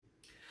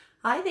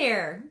Hi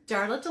there,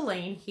 Darla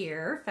Delane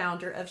here,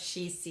 founder of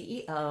She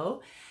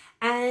CEO,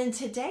 and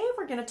today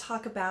we're going to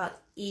talk about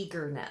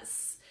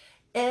eagerness.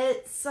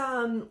 It's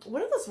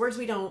one of those words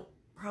we don't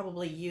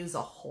probably use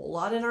a whole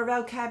lot in our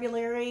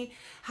vocabulary.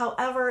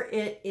 However,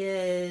 it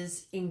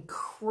is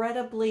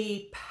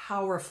incredibly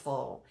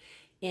powerful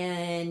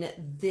in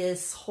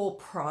this whole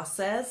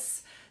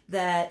process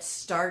that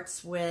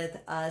starts with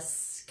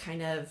us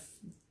kind of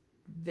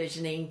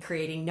visioning,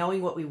 creating,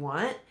 knowing what we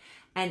want,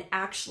 and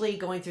actually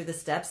going through the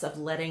steps of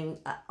letting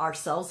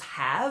ourselves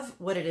have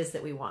what it is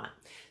that we want.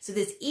 So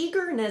this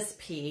eagerness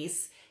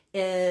piece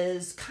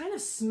is kind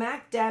of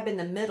smack dab in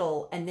the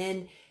middle, and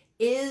then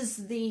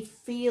is the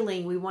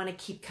feeling we want to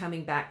keep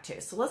coming back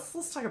to. So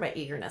let's talk about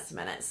eagerness a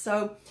minute.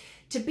 So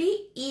to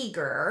be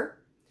eager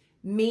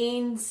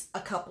means a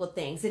couple of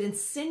things. It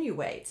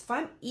insinuates, if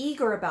I'm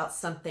eager about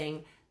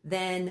something,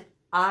 then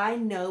I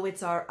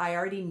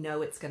already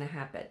know it's going to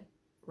happen,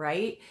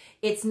 right?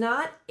 It's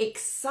not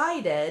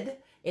excited,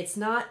 it's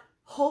not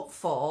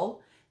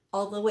hopeful,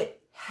 although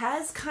it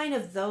has kind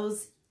of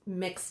those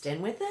mixed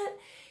in with it.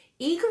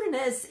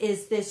 Eagerness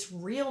is this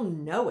real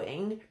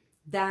knowing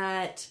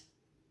that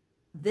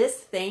this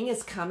thing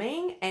is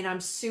coming and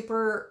I'm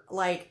super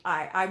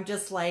I'm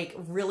just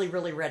really,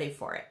 really ready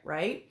for it,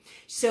 right?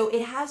 So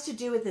it has to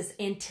do with this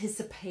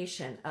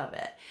anticipation of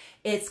it.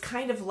 It's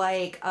kind of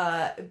like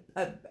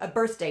a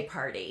birthday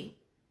party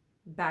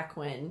back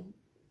when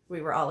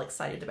we were all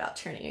excited about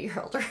turning a year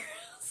older.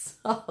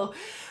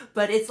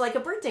 But it's like a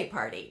birthday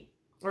party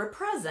or a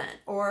present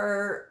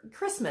or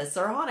Christmas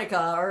or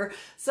Hanukkah or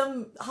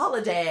some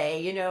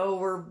holiday,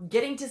 we're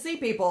getting to see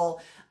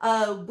people.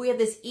 We have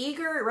this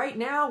right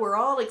now we're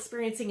all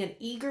experiencing an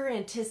eager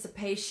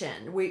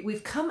anticipation.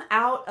 We've come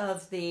out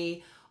of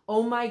the,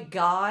 oh my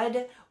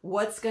God,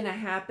 what's going to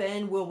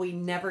happen? Will we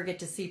never get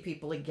to see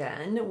people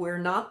again? We're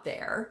not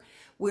there.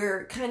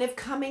 We're kind of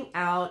coming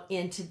out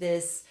into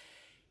this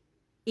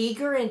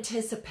eager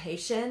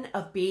anticipation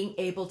of being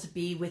able to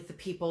be with the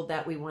people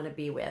that we want to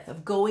be with,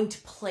 of going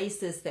to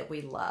places that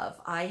we love.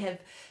 I have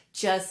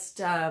just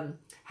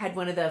had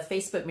one of the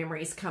Facebook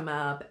memories come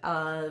up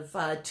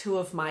of two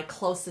of my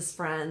closest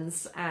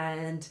friends,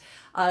 and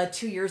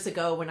 2 years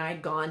ago when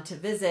I'd gone to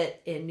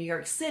visit in New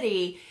York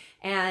City,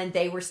 and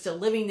they were still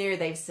living there.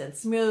 They've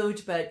since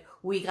moved, but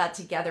we got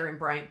together in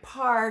Bryant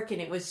Park, and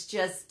it was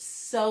just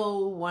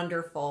so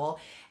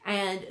wonderful.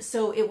 And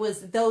so it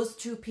was those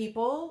two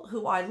people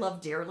who I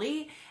love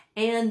dearly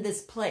and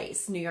this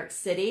place, New York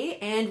City,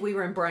 and we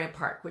were in Bryant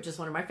Park, which is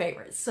one of my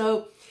favorites.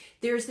 So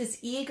there's this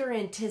eager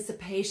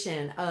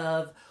anticipation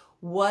of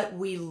what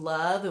we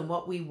love and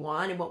what we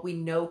want and what we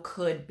know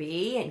could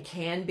be and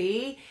can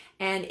be,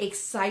 and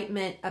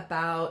excitement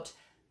about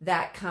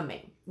that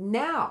coming.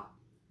 Now,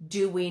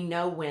 do we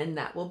know when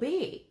that will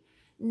be?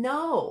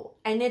 No,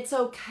 and it's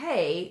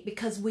okay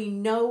because we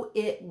know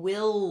it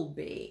will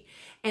be.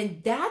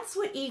 And that's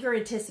what eager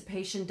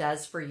anticipation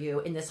does for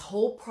you in this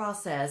whole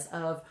process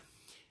of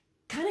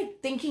kind of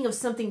thinking of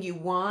something you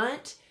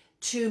want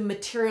to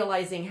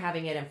materializing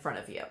having it in front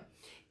of you.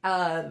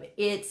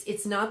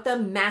 It's not the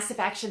massive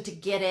action to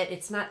get it.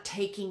 It's not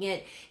taking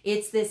it.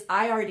 It's this,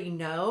 I already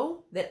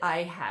know that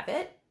I have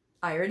it.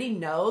 I already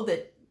know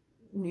that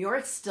New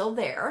York's still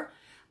there.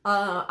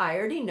 I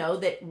already know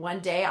that one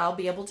day I'll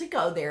be able to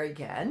go there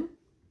again.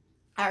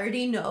 I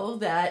already know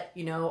that,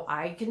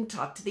 I can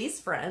talk to these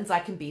friends. I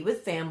can be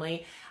with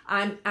family.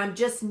 I'm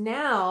just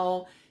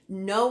now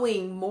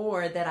knowing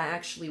more that I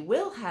actually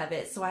will have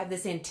it. So I have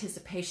this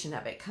anticipation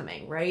of it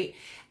coming, right?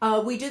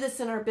 We do this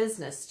in our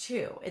business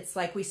too. It's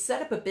like we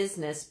set up a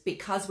business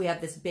because we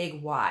have this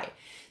big why.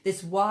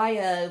 This why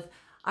of,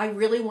 I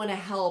really want to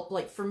help.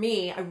 Like for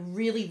me, I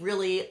really,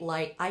 really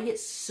I get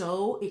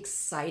so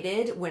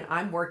excited when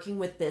I'm working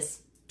with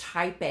this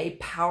type A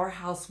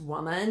powerhouse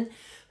woman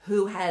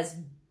who has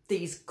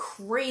these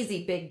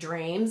crazy big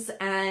dreams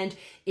and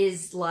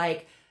is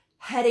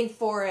heading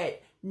for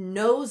it,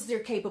 knows they're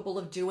capable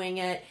of doing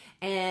it,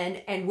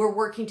 and we're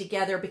working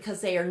together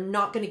because they are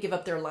not going to give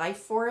up their life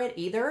for it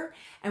either.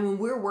 And when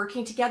we're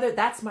working together,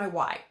 that's my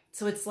why.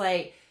 So it's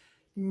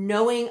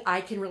knowing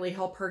I can really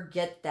help her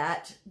get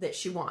that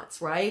she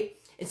wants, right?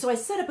 And so I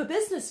set up a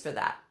business for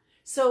that.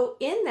 So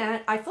in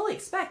that, I fully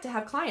expect to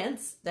have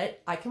clients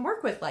that I can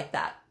work with like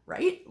that,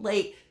 right?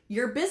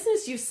 Your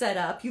business you set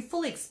up, you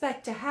fully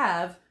expect to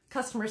have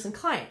customers and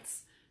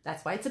clients.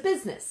 That's why it's a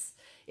business.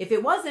 If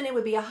it wasn't, it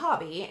would be a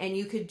hobby and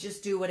you could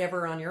just do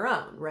whatever on your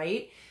own,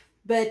 right?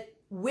 But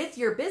with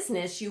your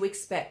business, you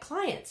expect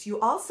clients. You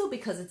also,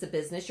 because it's a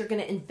business, you're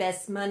going to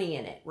invest money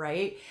in it,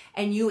 right?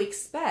 And you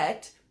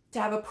expect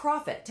to have a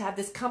profit, to have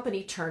this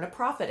company turn a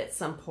profit at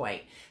some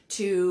point,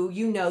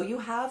 you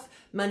have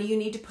money you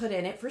need to put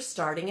in it for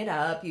starting it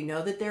up. You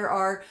know that there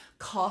are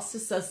costs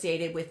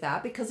associated with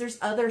that because there's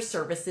other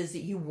services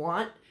that you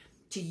want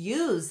to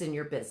use in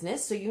your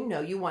business. So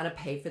you want to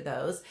pay for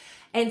those.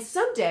 And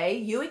someday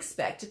you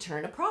expect to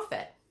turn a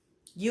profit.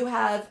 You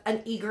have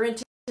an eager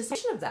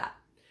anticipation of that.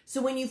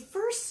 So when you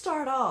first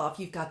start off,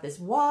 you've got this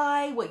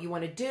why, what you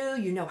want to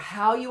do, you know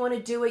how you want to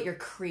do it, you're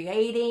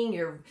creating,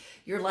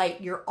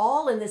 you're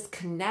all in this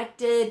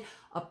connected,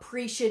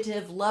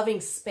 appreciative, loving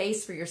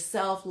space for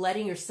yourself,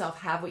 letting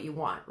yourself have what you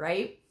want,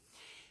 right?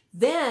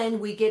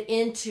 Then we get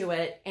into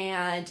it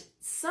and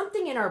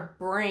something in our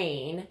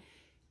brain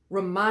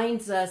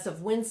reminds us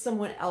of when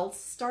someone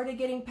else started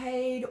getting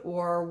paid,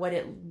 or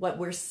what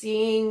we're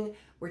seeing.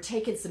 We're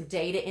taking some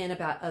data in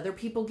about other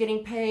people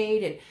getting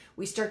paid, and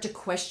we start to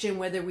question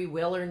whether we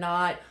will or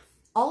not.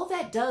 All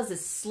that does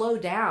is slow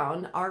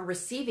down our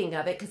receiving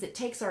of it because it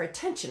takes our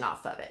attention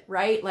off of it,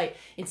 right? Like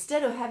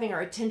instead of having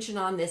our attention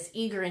on this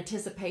eager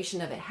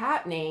anticipation of it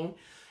happening,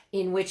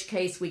 in which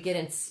case we get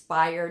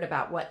inspired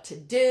about what to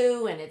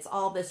do and it's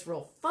all this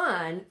real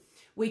fun,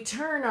 we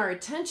turn our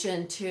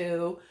attention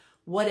to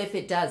what if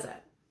it doesn't?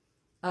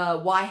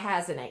 Why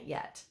hasn't it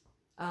yet?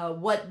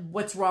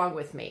 What's wrong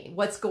with me?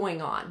 What's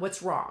going on?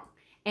 What's wrong?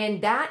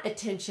 And that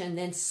attention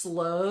then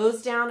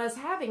slows down us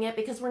having it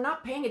because we're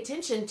not paying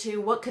attention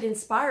to what could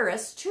inspire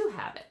us to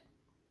have it.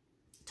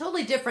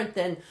 Totally different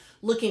than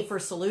looking for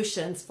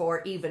solutions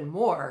for even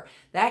more.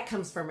 That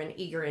comes from an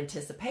eager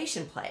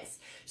anticipation place.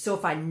 So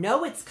if I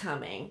know it's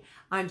coming,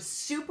 I'm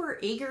super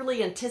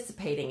eagerly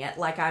anticipating it.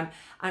 Like I'm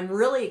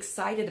really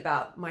excited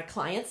about my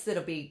clients that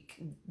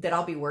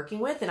I'll be working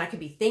with, and I could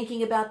be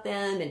thinking about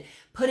them and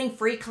putting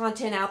free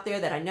content out there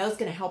that I know is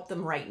going to help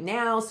them right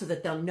now so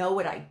that they'll know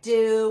what I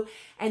do.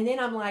 And then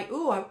I'm like,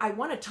 ooh, I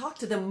want to talk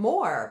to them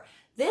more.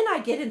 Then I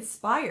get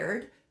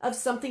inspired of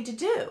something to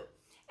do.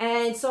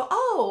 And so,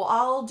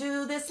 I'll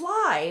do this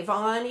live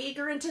on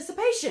eager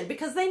anticipation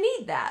because they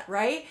need that,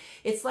 right?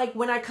 It's like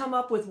when I come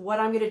up with what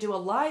I'm going to do a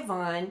live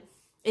on,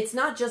 it's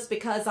not just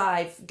because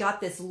I've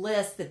got this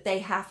list that they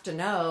have to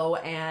know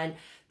and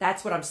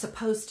that's what I'm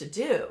supposed to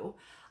do.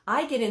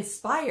 I get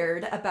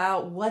inspired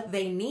about what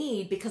they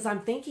need because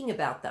I'm thinking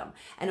about them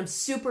and I'm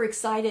super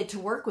excited to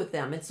work with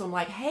them. And so I'm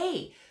like,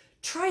 hey,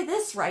 try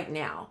this right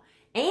now.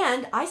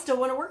 And I still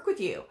want to work with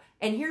you.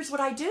 And here's what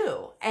I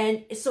do.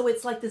 And so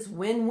it's like this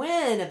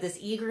win-win of this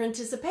eager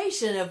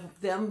anticipation of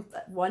them.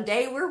 One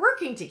day we're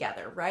working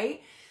together,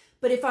 right?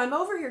 But if I'm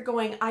over here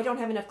going, I don't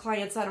have enough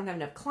clients, I don't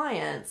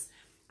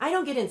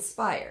get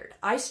inspired.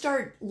 I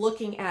start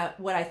looking at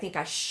what I think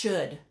I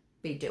should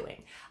be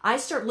doing. I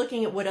start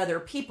looking at what other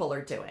people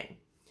are doing.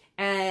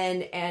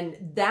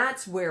 And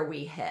that's where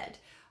we head.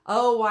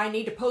 Oh, I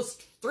need to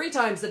post 3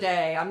 times a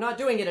day. I'm not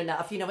doing it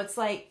enough. It's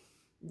like,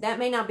 that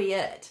may not be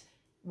it.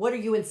 What are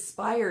you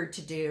inspired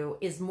to do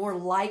is more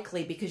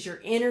likely because your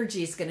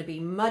energy is going to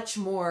be much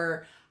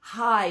more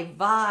high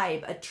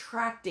vibe,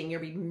 attracting.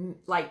 You'll be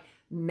like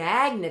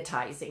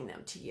magnetizing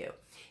them to you.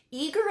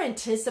 Eager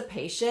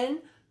anticipation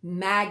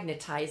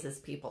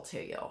magnetizes people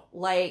to you.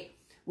 Like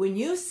when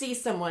you see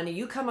someone and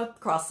you come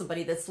across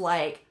somebody that's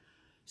like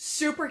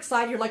super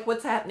excited, you're like,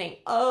 what's happening?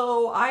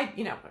 Oh, I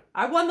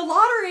won the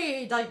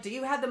lottery. Like, do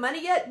you have the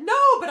money yet? No,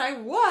 but I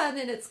won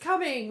and it's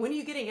coming. When are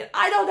you getting it?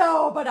 I don't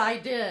know, but I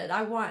did.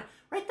 I won.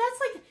 Right?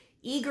 That's like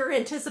eager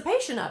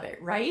anticipation of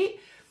it, right?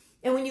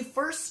 And when you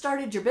first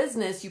started your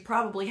business, you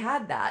probably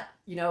had that,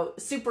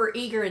 super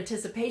eager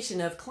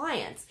anticipation of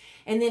clients.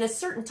 And then a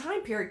certain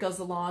time period goes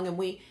along and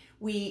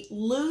we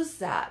lose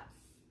that.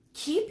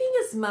 Keeping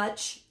as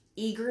much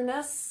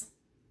eagerness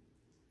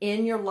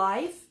in your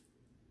life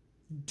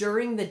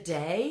during the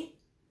day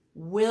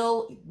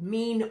will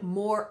mean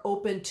more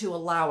open to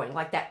allowing.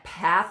 Like that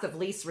path of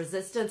least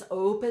resistance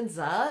opens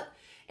up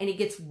and it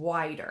gets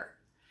wider.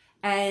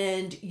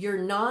 And you're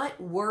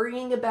not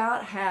worrying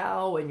about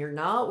how, and you're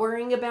not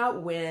worrying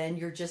about when,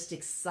 you're just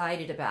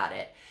excited about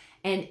it.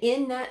 And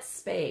in that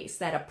space,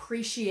 that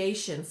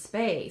appreciation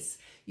space,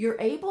 you're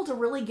able to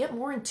really get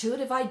more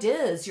intuitive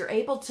ideas. You're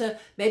able to,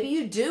 maybe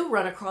you do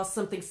run across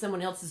something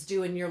someone else is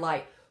doing, and you're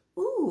like,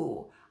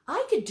 ooh,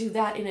 I could do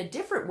that in a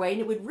different way,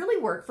 and it would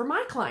really work for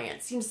my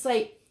clients. It's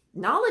like,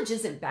 knowledge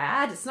isn't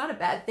bad. It's not a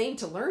bad thing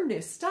to learn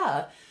new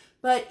stuff.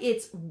 But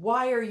it's,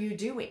 why are you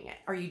doing it?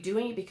 Are you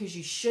doing it because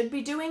you should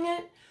be doing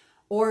it?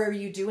 Or are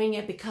you doing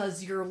it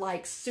because you're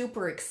like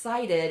super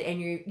excited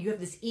and you have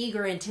this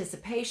eager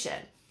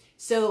anticipation?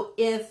 So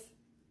if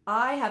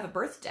I have a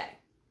birthday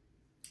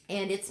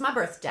and it's my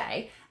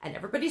birthday and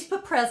everybody's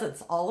put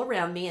presents all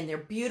around me and they're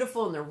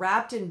beautiful and they're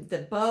wrapped in the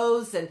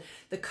bows and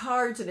the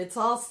cards and it's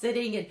all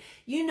sitting, and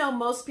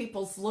most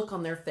people's look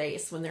on their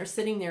face when they're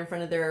sitting there in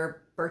front of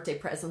their birthday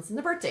presents and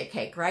the birthday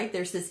cake, right?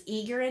 There's this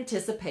eager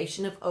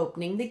anticipation of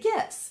opening the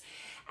gifts.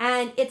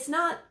 And it's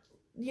not,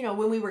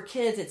 when we were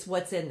kids, it's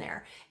what's in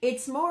there.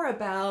 It's more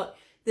about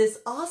this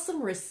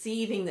awesome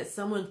receiving that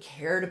someone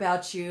cared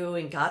about you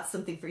and got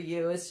something for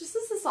you. It's just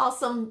this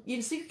awesome,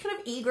 so you're kind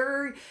of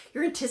eager,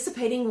 you're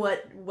anticipating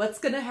what's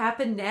going to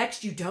happen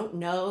next. You don't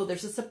know,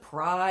 there's a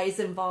surprise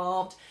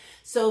involved.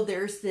 So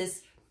there's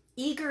this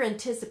eager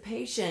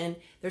anticipation,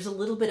 there's a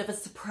little bit of a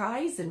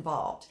surprise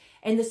involved.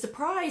 And the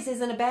surprise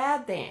isn't a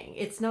bad thing.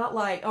 It's not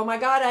like, oh my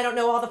God, I don't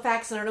know all the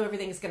facts and I don't know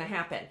everything that's going to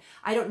happen.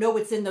 I don't know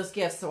what's in those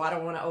gifts, so I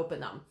don't want to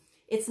open them.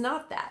 It's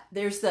not that.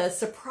 There's the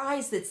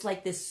surprise that's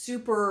like this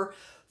super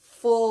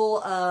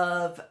full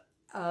of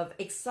of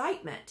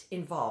excitement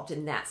involved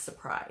in that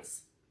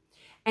surprise.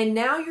 And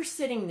now you're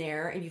sitting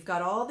there and you've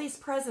got all these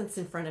presents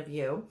in front of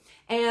you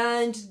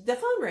and the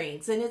phone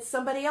rings and it's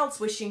somebody else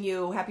wishing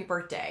you happy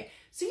birthday.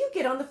 So you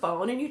get on the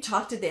phone and you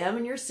talk to them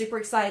and you're super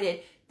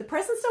excited. The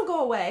presents don't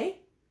go away.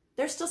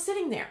 They're still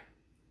sitting there.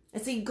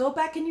 And so you go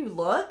back and you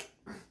look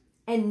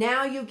and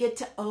now you get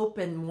to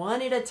open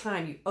one at a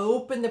time. You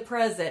open the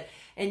present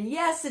and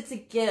yes, it's a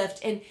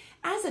gift. And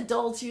as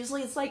adults,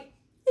 usually it's like,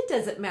 it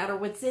doesn't matter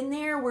what's in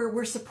there.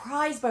 We're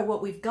surprised by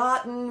what we've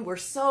gotten. We're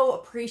so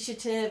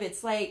appreciative.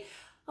 It's like,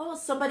 oh,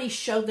 somebody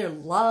showed their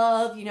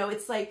love. You know,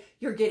 it's like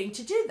you're getting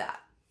to do that.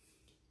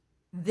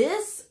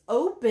 This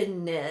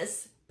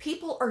openness,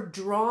 people are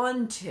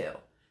drawn to.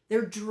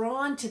 They're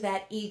drawn to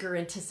that eager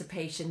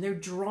anticipation. They're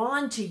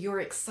drawn to your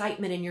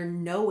excitement and your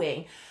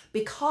knowing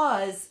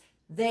because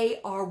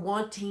they are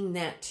wanting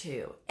that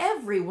too.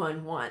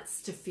 Everyone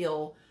wants to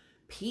feel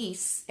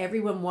peace.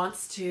 Everyone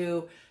wants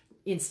to,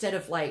 instead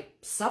of like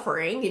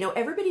suffering, you know,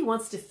 everybody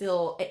wants to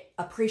feel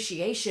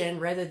appreciation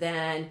rather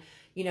than,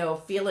 you know,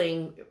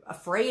 feeling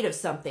afraid of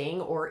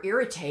something or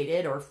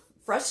irritated or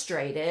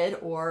frustrated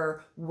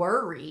or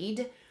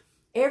worried.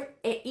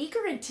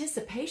 Eager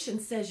anticipation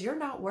says you're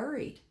not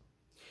worried.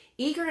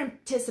 Eager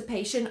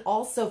anticipation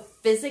also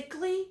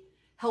physically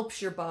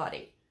helps your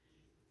body.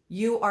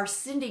 You are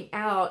sending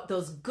out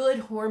those good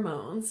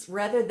hormones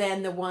rather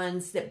than the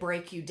ones that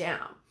break you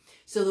down.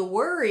 So the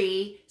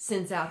worry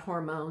sends out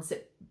hormones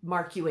that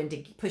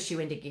push you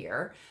into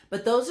gear,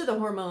 but those are the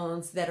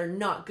hormones that are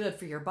not good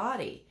for your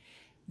body.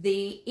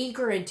 The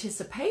eager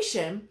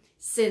anticipation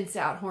sends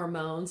out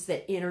hormones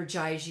that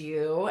energize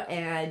you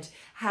and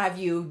have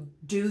you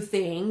do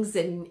things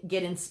and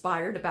get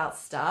inspired about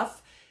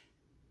stuff.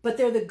 But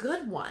they're the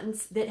good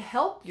ones that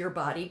help your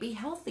body be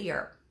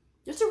healthier.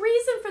 There's a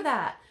reason for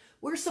that.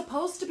 We're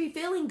supposed to be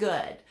feeling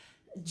good.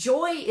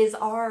 Joy is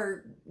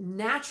our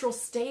natural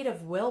state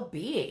of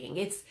well-being.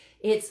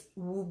 It's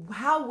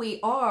how we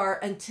are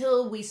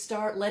until we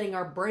start letting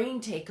our brain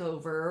take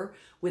over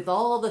with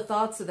all the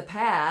thoughts of the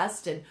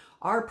past and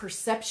our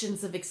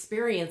perceptions of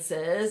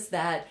experiences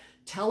that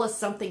tell us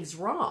something's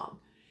wrong.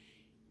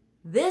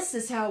 This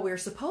is how we're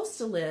supposed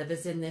to live,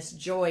 is in this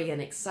joy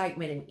and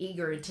excitement and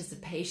eager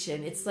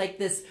anticipation. It's like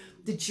this,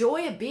 the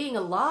joy of being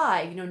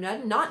alive, you know,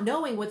 not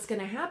knowing what's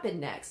going to happen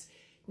next.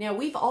 Now,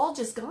 we've all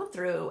just gone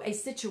through a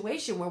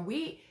situation where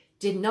we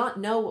did not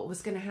know what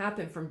was going to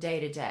happen from day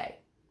to day.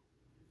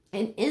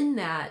 And in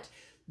that,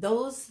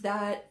 those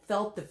that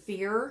felt the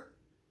fear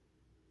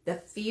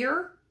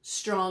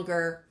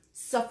stronger,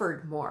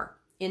 suffered more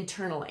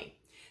internally.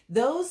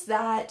 Those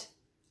that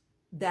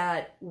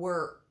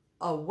were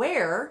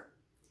aware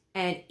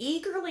and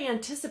eagerly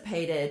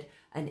anticipated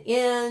an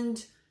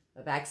end,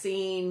 a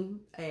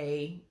vaccine,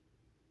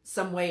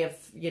 some way of,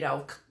 you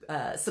know,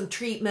 some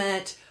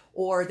treatment,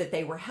 or that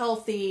they were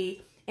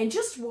healthy and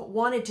just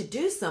wanted to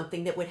do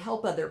something that would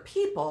help other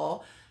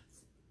people,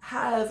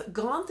 have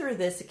gone through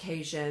this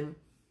occasion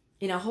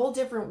in a whole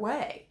different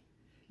way.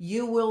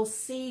 You will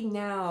see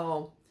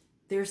now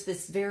there's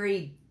this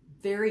very,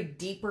 very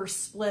deeper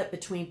split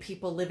between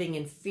people living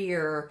in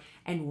fear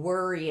and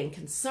worry and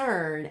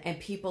concern and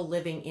people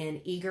living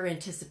in eager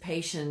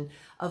anticipation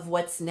of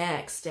what's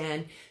next.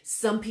 And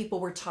some people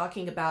were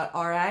talking about,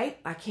 all right,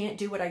 I can't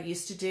do what I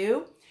used to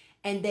do.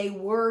 And they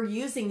were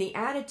using the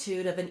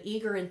attitude of an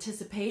eager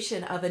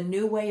anticipation of a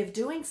new way of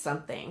doing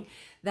something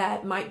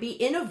that might be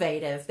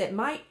innovative, that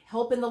might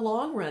help in the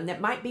long run, that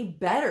might be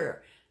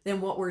better than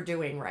what we're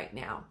doing right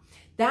now.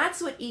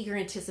 That's what eager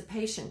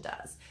anticipation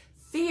does.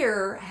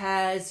 Fear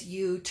has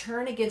you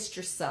turn against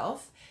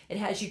yourself. It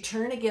has you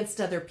turn against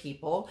other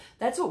people.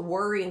 That's what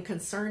worry and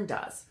concern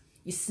does.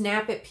 You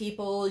snap at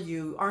people.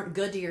 You aren't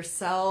good to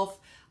yourself.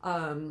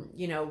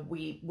 You know,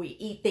 we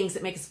eat things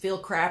that make us feel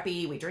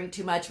crappy. We drink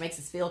too much, makes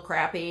us feel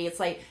crappy. It's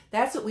like,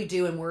 that's what we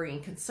do in worry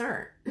and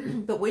concern.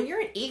 But when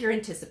you're in eager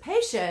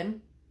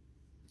anticipation,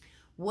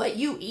 what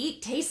you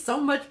eat tastes so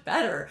much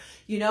better.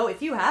 You know,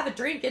 if you have a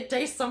drink, it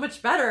tastes so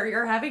much better.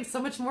 You're having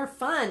so much more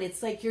fun.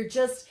 It's like you're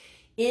just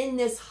in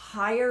this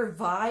higher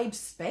vibe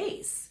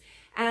space,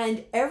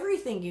 and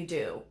everything you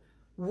do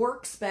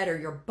works better.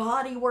 Your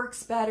body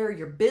works better.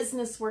 Your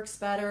business works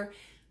better.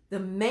 The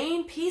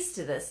main piece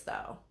to this,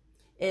 though,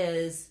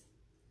 is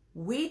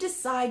we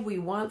decide we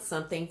want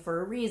something for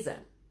a reason.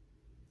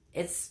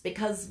 It's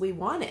because we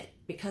want it,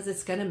 because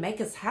it's going to make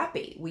us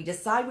happy. We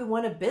decide we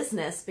want a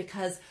business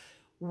because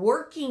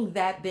working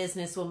that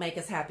business will make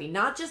us happy.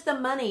 Not just the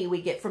money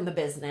we get from the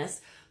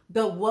business,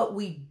 but what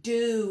we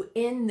do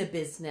in the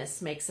business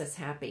makes us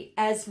happy,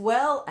 as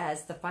well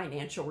as the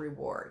financial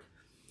reward.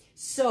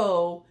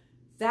 So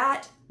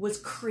that was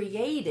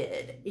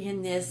created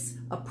in this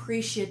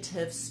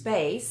appreciative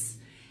space.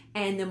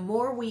 And the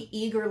more we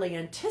eagerly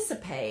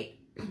anticipate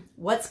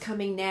what's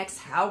coming next,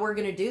 how we're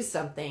going to do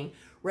something,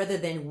 rather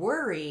than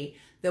worry,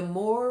 the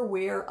more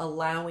we're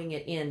allowing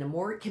it in, the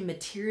more it can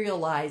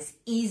materialize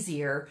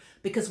easier,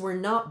 because we're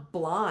not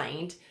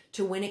blind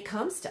to when it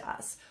comes to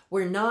us.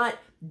 We're not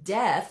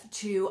deaf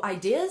to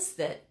ideas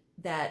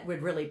that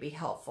would really be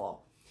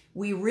helpful.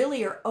 we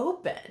really are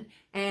open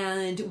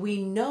and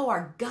we know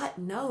our gut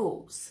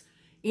knows.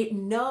 It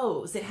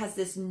knows, it has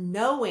this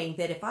knowing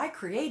that if I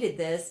created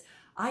this,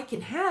 I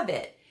can have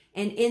it.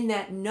 And in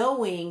that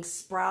knowing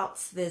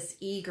sprouts this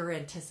eager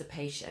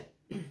anticipation.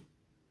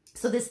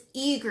 So this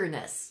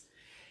eagerness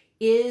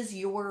is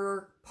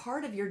your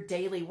part of your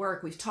daily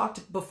work. We've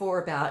talked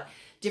before about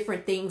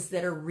different things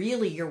that are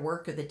really your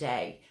work of the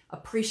day.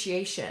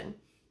 Appreciation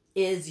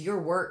is your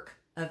work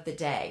of the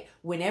day.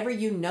 Whenever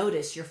you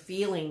notice your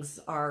feelings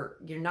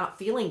you're not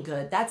feeling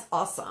good, that's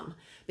awesome,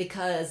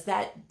 because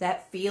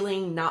that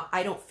feeling,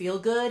 I don't feel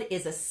good,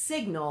 is a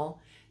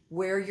signal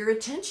where your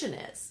attention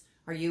is.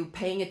 Are you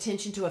paying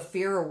attention to a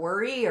fear or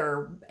worry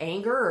or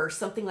anger or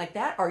something like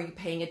that? Are you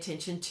paying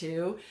attention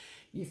to,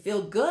 you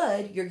feel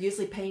good, you're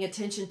usually paying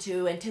attention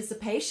to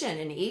anticipation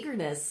and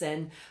eagerness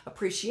and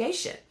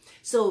appreciation.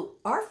 So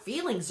our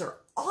feelings are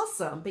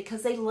awesome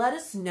because they let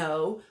us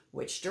know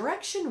which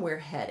direction we're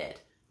headed,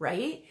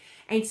 right?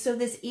 And so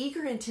this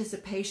eager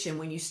anticipation,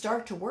 when you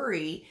start to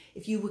worry,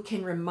 if you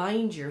can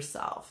remind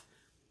yourself,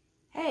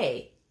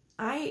 hey,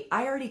 I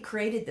already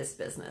created this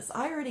business.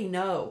 I already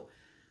know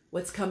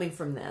what's coming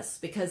from this,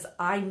 because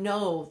I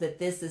know that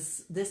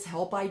this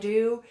help I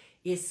do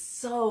is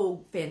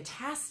so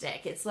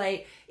fantastic. It's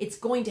like, it's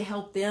going to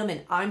help them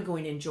and I'm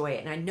going to enjoy it.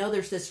 And I know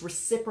there's this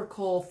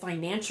reciprocal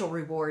financial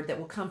reward that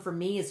will come from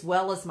me as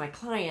well as my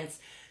clients.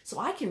 So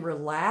I can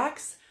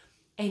relax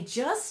and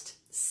just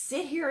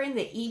sit here in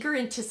the eager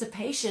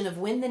anticipation of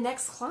when the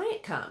next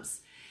client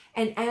comes.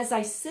 And as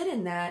I sit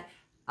in that,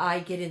 I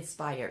get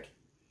inspired.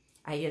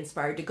 I get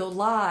inspired to go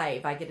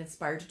live. I get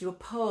inspired to do a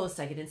post.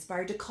 I get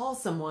inspired to call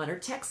someone or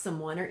text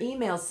someone or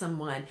email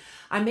someone.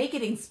 I may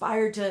get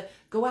inspired to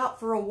go out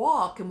for a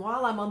walk. And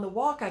while I'm on the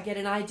walk, I get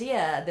an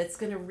idea that's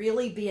going to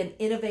really be an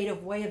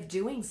innovative way of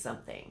doing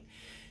something.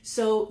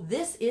 So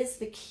this is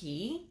the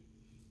key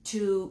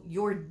to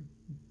your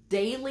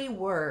daily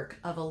work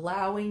of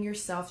allowing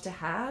yourself to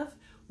have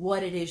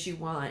what it is you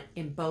want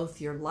in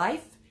both your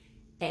life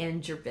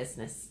and your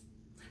business.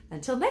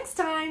 Until next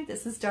time,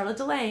 this is Darla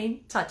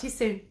Delane. Talk to you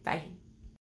soon. Bye.